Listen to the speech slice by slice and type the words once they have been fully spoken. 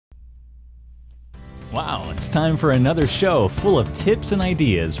Wow, it's time for another show full of tips and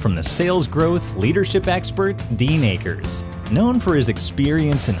ideas from the sales growth leadership expert, Dean Akers. Known for his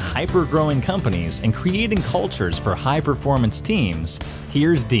experience in hyper-growing companies and creating cultures for high-performance teams,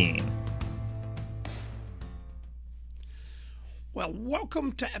 here's Dean. Well,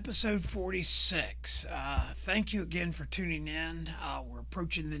 welcome to episode 46. Thank you again for tuning in. We're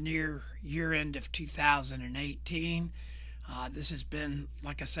approaching the near year end of 2018. This has been,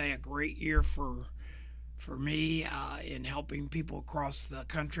 like I say, a great year for me in helping people across the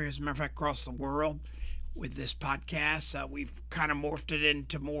country, as a matter of fact, across the world with this podcast. We've kind of morphed it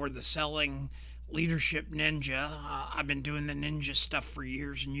into more the selling leadership ninja. I've been doing the ninja stuff for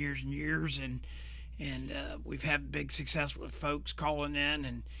years and years and years, and we've had big success with folks calling in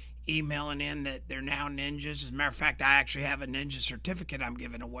and emailing in that they're now ninjas. As a matter of fact, I actually have a ninja certificate I'm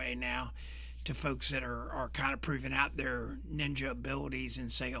giving away now to folks that are kind of proving out their ninja abilities in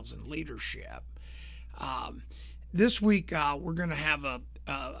sales and leadership. This week, we're going to have a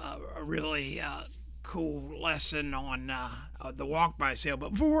really cool lesson on the walk-by sale.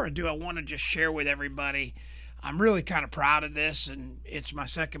 But before I do, I want to just share with everybody, I'm really kind of proud of this, and it's my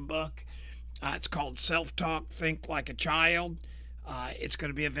second book. It's called Self-Talk, Think Like a Child. It's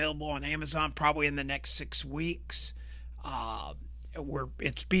going to be available on Amazon probably in the next 6 weeks.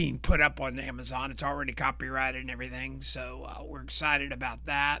 It's being put up on Amazon. It's already copyrighted and everything, so we're excited about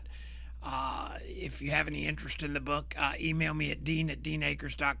that. If you have any interest in the book, email me at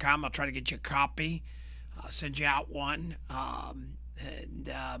dean@deanakers.com. I'll try to get you a copy. I'll send you out one. But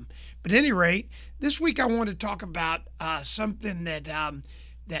at any rate, this week I want to talk about something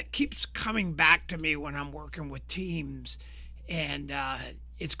that keeps coming back to me when I'm working with teams, and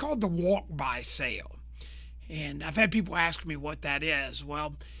it's called the walk-by sale. And I've had people ask me what that is.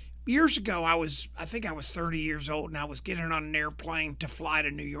 Well, years ago, I think I was 30 years old, and I was getting on an airplane to fly to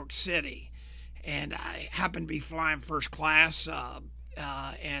New York City. And I happened to be flying first class,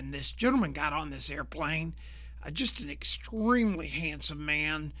 and this gentleman got on this airplane, just an extremely handsome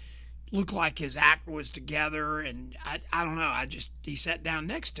man, looked like his act was together, and I don't know, he sat down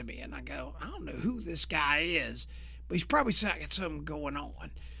next to me, and I go, I don't know who this guy is, but he's probably got something going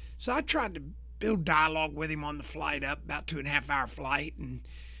on. So I tried to build dialogue with him on the flight up, about 2.5-hour flight, and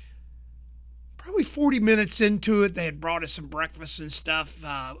probably 40 minutes into it, they had brought us some breakfast and stuff.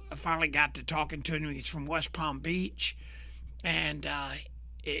 I finally got to talking to him. He's from West Palm Beach, and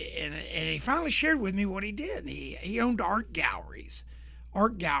he finally shared with me what he did. He owned art galleries,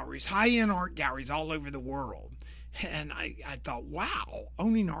 high-end art galleries all over the world. And I thought, wow,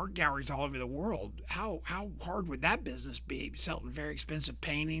 owning art galleries all over the world, how hard would that business be, selling very expensive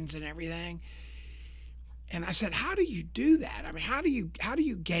paintings and everything? And I said, how do you do that? I mean, how do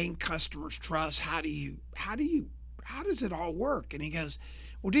you gain customers' trust? How does it all work? And he goes,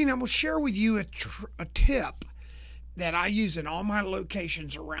 well, Dean, I'm going to share with you a tip that I use in all my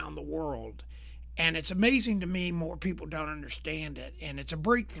locations around the world. And it's amazing to me, more people don't understand it. And it's a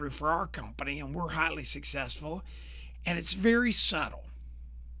breakthrough for our company, and we're highly successful. And it's very subtle.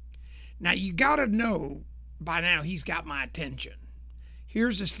 Now, you got to know by now he's got my attention.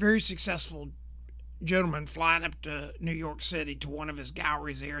 Here's this very successful gentleman flying up to New York City to one of his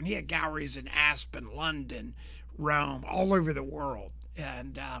galleries there, and he had galleries in Aspen, London, Rome, all over the world.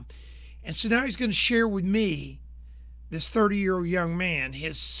 And so now he's going to share with me, this 30-year-old young man,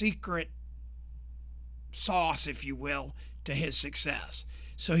 his secret sauce, if you will, to his success.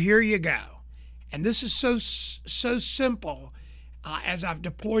 So here you go. And this is so simple as I've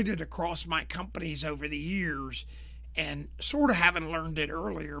deployed it across my companies over the years, and sort of having learned it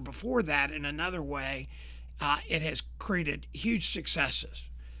earlier before that in another way, it has created huge successes.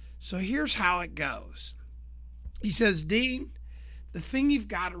 So here's how it goes. He says, Dean, the thing you've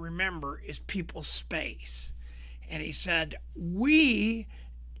got to remember is people's space. And he said, we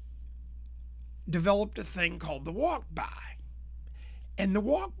developed a thing called the walk-by. And the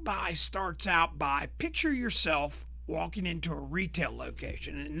walk-by starts out by picture yourself walking into a retail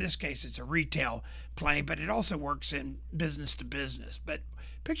location. And in this case, it's a retail play, but it also works in business to business. But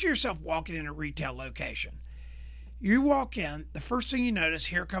picture yourself walking in a retail location. You walk in, the first thing you notice,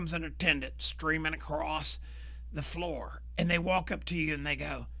 here comes an attendant streaming across the floor. And they walk up to you and they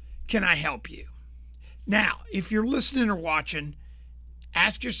go, can I help you? Now, if you're listening or watching,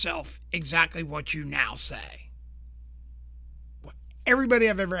 ask yourself exactly what you now say. Everybody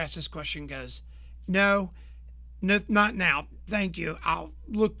I've ever asked this question goes, no, not now. Thank you. I'll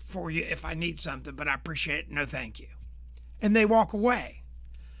look for you if I need something, but I appreciate it. No, thank you. And they walk away.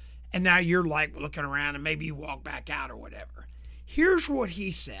 And now you're like looking around, and maybe you walk back out or whatever. Here's what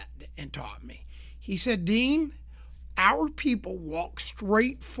he said and taught me. He said, Dean, our people walk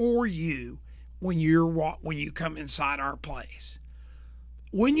straight for you when you come inside our place.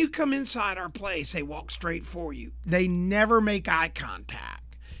 When you come inside our place, they walk straight for you. They never make eye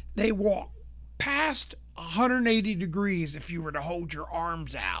contact. They walk past 180 degrees if you were to hold your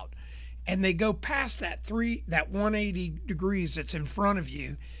arms out, and they go past that 180 degrees that's in front of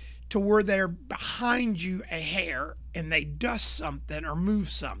you to where they're behind you a hair, and they dust something or move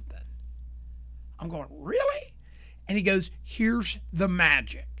something. I'm going, really? And he goes, here's the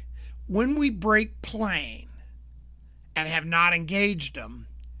magic. When we break plane and have not engaged them,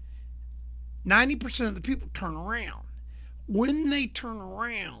 90% of the people turn around. When they turn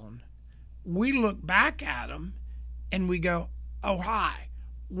around, we look back at them and we go, oh, hi,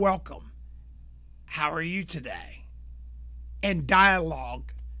 welcome. How are you today? And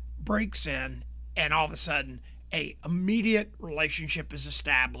dialogue breaks in, and all of a sudden, a immediate relationship is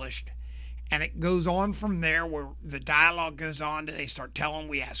established. And it goes on from there, where the dialogue goes on. They start telling,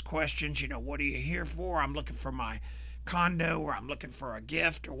 we ask questions, what are you here for? I'm looking for my condo, or I'm looking for a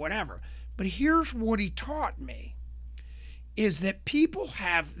gift, or whatever. But here's what he taught me, is that people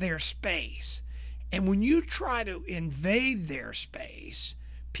have their space. And when you try to invade their space,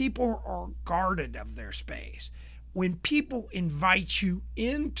 people are guarded of their space. When people invite you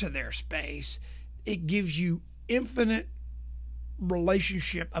into their space, it gives you infinite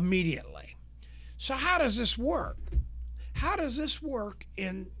relationship immediately. So how does this work? How does this work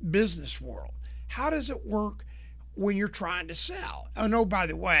in business world? How does it work when you're trying to sell? Oh, no, by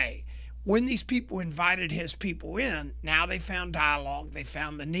the way, when these people invited his people in, now they found dialogue, they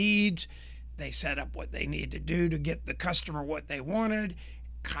found the needs, they set up what they needed to do to get the customer what they wanted.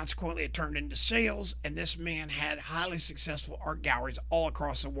 Consequently, it turned into sales, and this man had highly successful art galleries all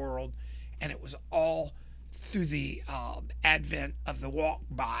across the world, and it was all through the advent of the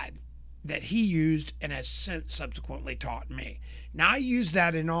walk-by that he used and has since subsequently taught me. Now, I use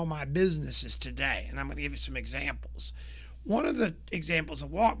that in all my businesses today, and I'm going to give you some examples. One of the examples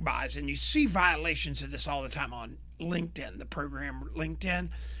of walk-bys, and you see violations of this all the time on LinkedIn, the program LinkedIn,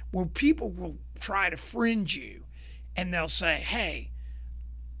 where people will try to friend you, and they'll say, hey,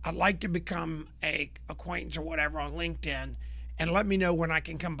 I'd like to become a acquaintance or whatever on LinkedIn, and let me know when I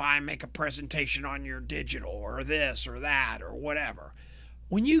can come by and make a presentation on your digital or this or that or whatever.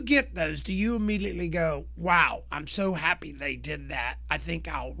 When you get those, do you immediately go, wow, I'm so happy they did that. I think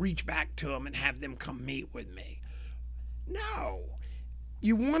I'll reach back to them and have them come meet with me? No.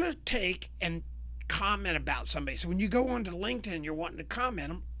 You want to take and comment about somebody. So when you go onto LinkedIn, you're wanting to comment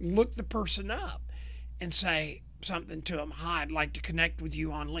them, look the person up and say something to them. Hi, I'd like to connect with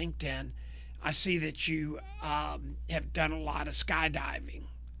you on LinkedIn. I see that you have done a lot of skydiving.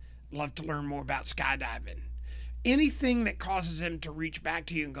 Love to learn more about skydiving. Anything that causes them to reach back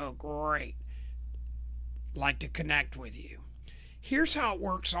to you and go, great, like to connect with you. Here's how it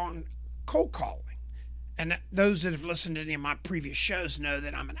works on cold calling. And those that have listened to any of my previous shows know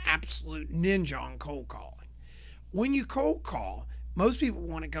that I'm an absolute ninja on cold calling. When you cold call, most people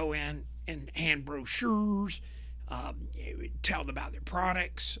want to go in and hand brochures, tell them about their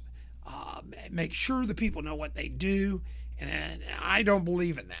products, make sure the people know what they do. And I don't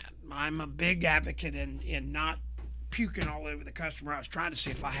believe in that. I'm a big advocate in not puking all over the customer. I was trying to see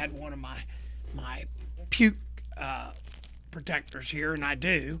if I had one of my puke protectors here, and I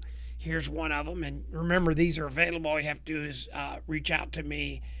do. Here's one of them. And remember, these are available. All you have to do is reach out to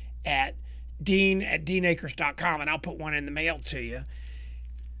me at dean@deanacres.com, and I'll put one in the mail to you.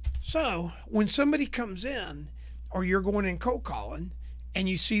 So when somebody comes in, or you're going in cold calling, and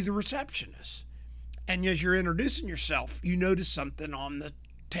you see the receptionist, and as you're introducing yourself, you notice something on the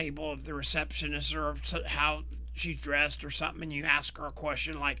table of the receptionist, or how she's dressed or something, and you ask her a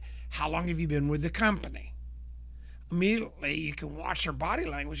question like, how long have you been with the company? Immediately you can watch her body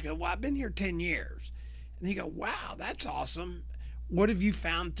language, go, well, I've been here 10 years. And you go, wow, that's awesome. What have you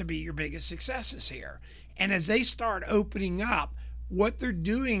found to be your biggest successes here? And as they start opening up, what they're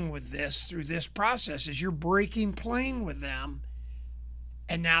doing with this through this process is you're breaking plane with them,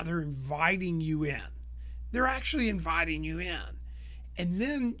 and now they're inviting you in. They're actually inviting you in. And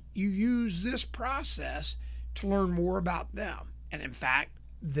then you use this process to learn more about them. And in fact,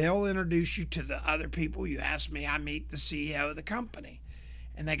 they'll introduce you to the other people. You ask me, I meet the CEO of the company.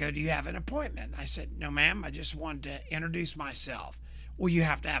 And they go, do you have an appointment? I said, no, ma'am, I just wanted to introduce myself. Well, you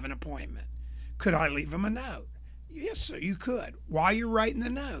have to have an appointment. Could I leave them a note? Yes, sir, you could. While you're writing the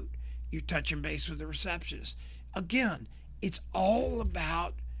note, you're touching base with the receptionist. Again, it's all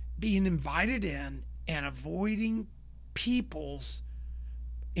about being invited in and avoiding people's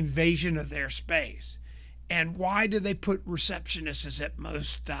invasion of their space. And why do they put receptionists at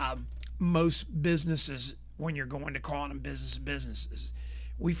most businesses when you're going to call them businesses?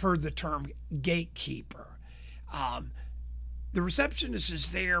 we've heard the term gatekeeper. The receptionist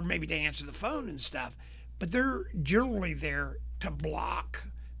is there maybe to answer the phone and stuff, but they're generally there to block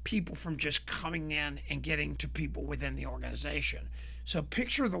people from just coming in and getting to people within the organization. So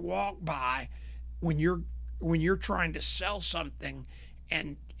picture the walk by when you're trying to sell something,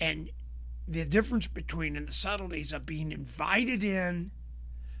 and the difference between and the subtleties of being invited in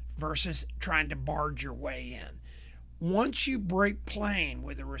versus trying to barge your way in. Once you break plane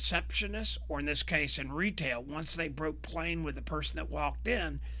with a receptionist, or in this case in retail, once they broke plane with the person that walked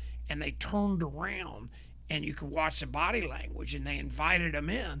in and they turned around and you could watch the body language and they invited them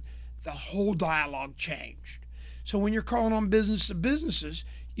in, the whole dialogue changed. So when you're calling on business to businesses,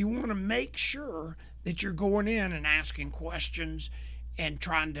 you want to make sure that you're going in and asking questions and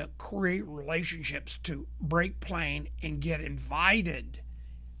trying to create relationships to break plane and get invited,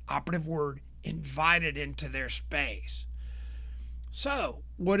 operative word, invited into their space. So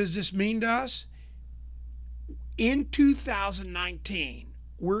what does this mean to us? In 2019,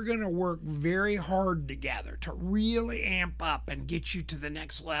 we're going to work very hard together to really amp up and get you to the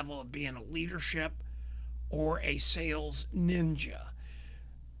next level of being a leadership or a sales ninja.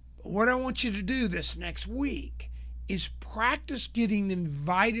 What I want you to do this next week is practice getting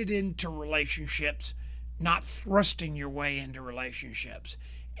invited into relationships, not thrusting your way into relationships.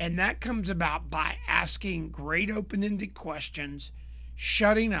 And that comes about by asking great open-ended questions,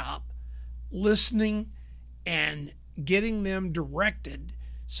 shutting up, listening, and getting them directed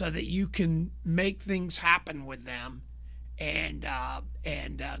so that you can make things happen with them and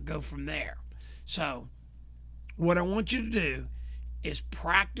go from there. So what I want you to do is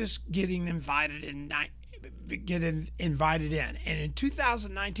practice getting invited in. And in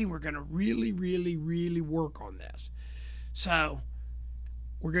 2019, we're going to really, really, really work on this. So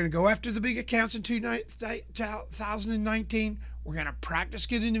we're going to go after the big accounts in 2019. We're going to practice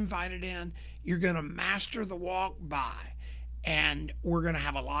getting invited in. You're going to master the walk by. And we're going to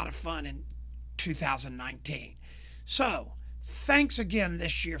have a lot of fun in 2019. So thanks again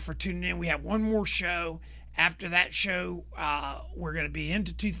this year for tuning in. We have one more show. After that show, we're going to be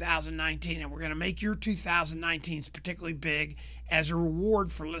into 2019, and we're going to make your 2019s particularly big as a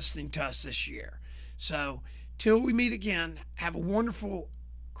reward for listening to us this year. So till we meet again, have a wonderful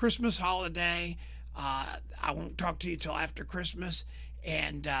Christmas holiday. I won't talk to you till after Christmas.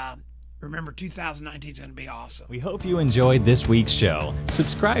 And remember, 2019 is going to be awesome. We hope you enjoyed this week's show.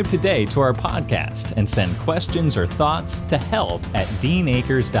 Subscribe today to our podcast and send questions or thoughts to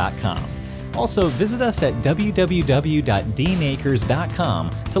help@deanacres.com. Also, visit us at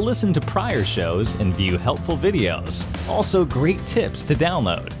www.deanacres.com to listen to prior shows and view helpful videos. Also, great tips to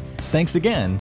download. Thanks again.